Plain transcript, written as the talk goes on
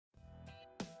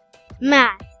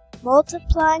Math.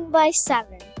 Multiplying by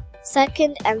 7.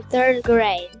 Second and third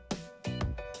grade.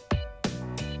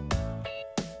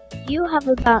 You have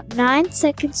about 9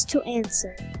 seconds to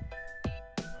answer.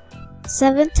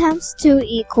 7 times 2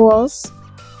 equals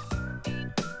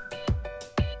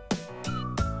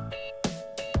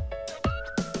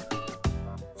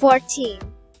 14.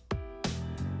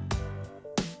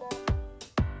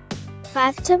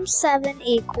 5 times 7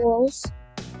 equals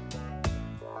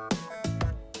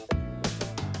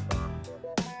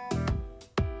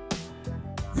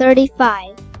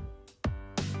 35.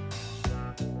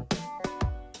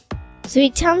 3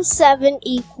 times 7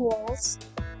 equals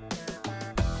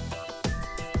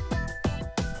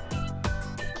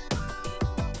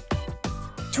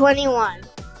 21.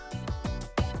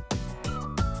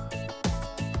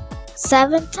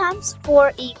 7 times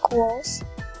 4 equals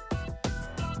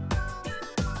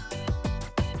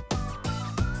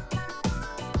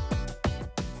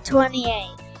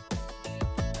 28.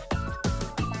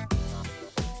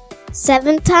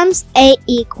 7 times 8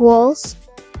 equals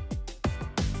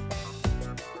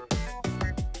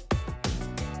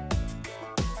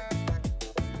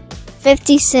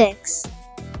 56.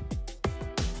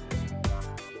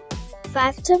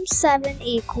 5 times 7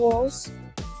 equals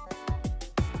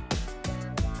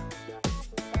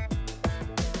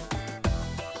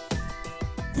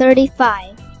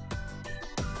 35.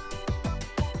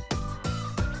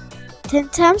 10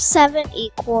 times 7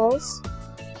 equals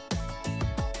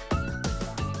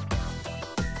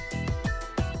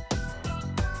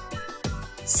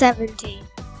 70.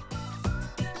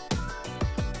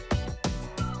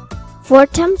 4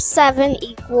 times 7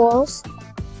 equals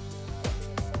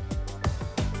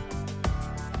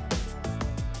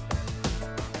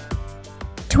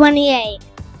 28.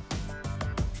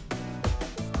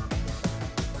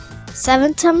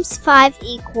 7 times 5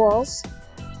 equals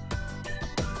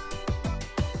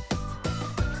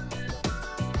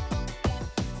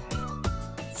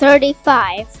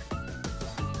 35.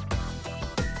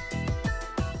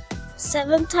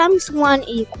 7 times 1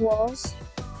 equals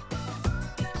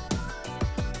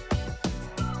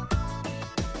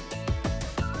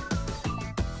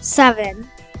 7.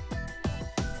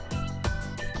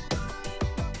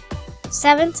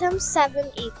 7 times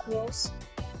 7 equals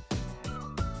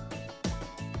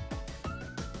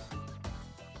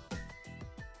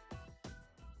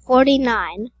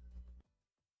 49.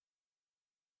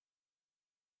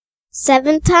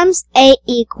 7 times 8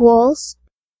 equals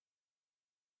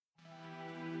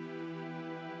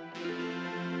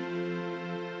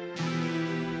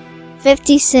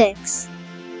 56.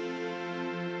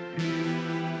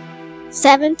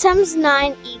 7 times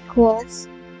 9 equals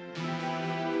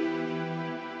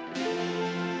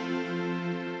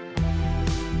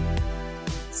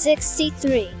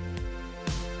 63.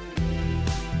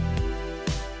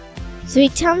 3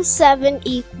 times 7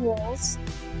 equals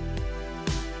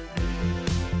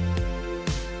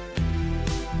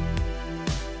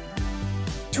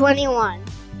 21.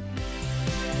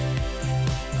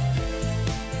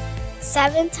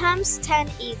 7 times 10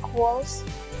 equals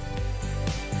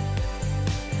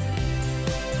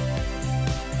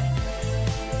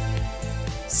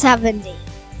 70.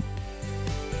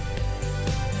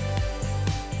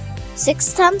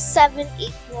 6 times 7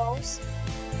 equals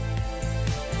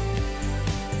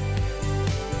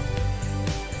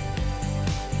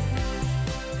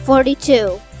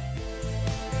 42.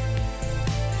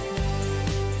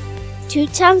 2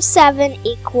 times 7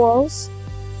 equals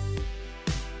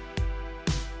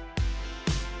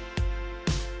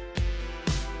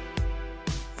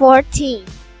 14.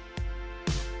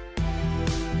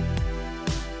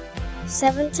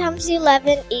 7 times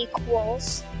 11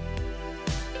 equals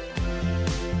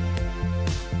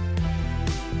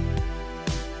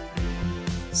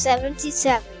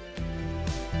 77.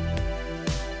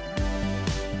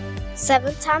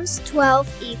 7 times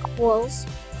 12 equals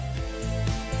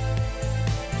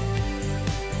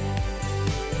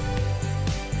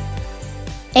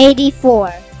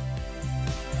 84.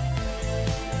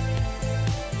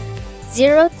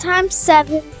 0 times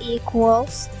 7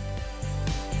 equals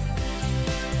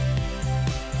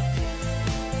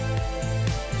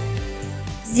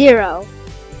 0.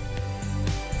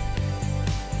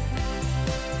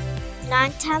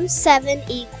 9 times 7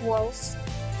 equals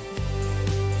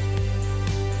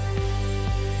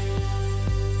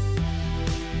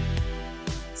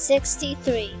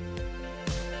 63.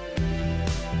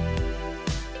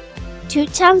 2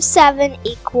 times 7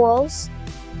 equals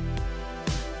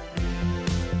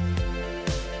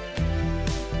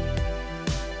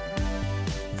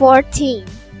 14.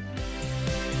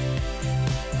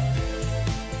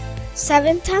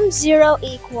 7 times 0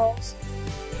 equals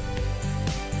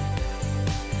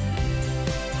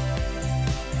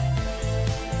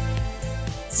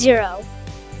 0.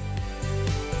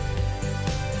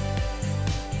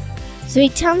 3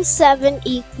 times 7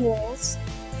 equals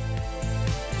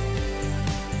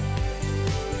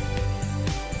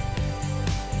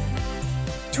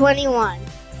 21.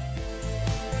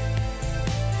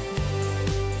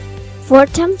 4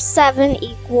 times 7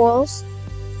 equals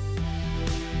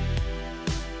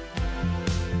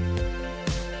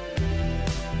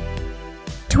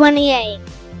 28.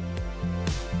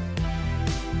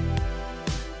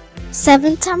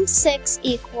 7 times 6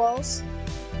 equals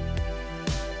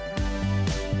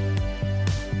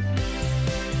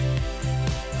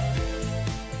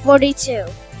 42.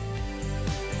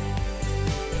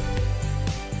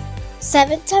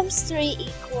 7 times 3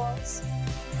 equals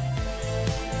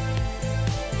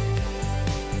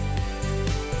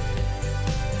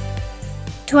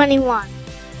 21.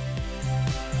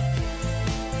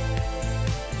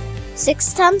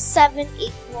 6 times 7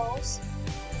 equals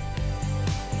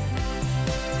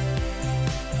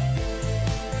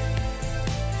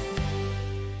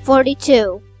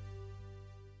 42.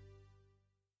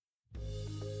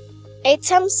 8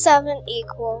 times 7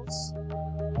 equals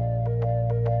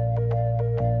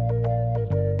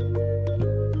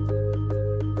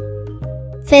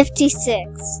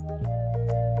 56.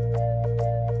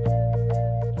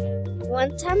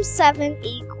 1 times 7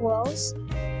 equals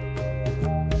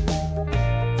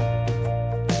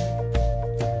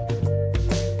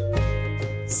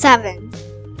 7.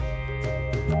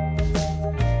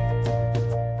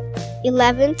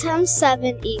 11 times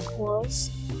 7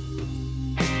 equals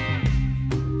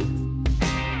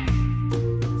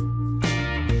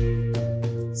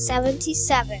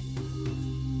 77.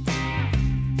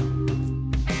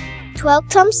 12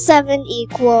 times 7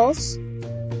 equals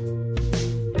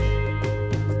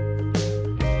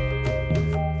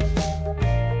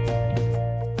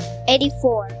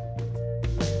 84.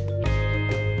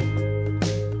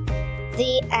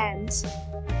 The end.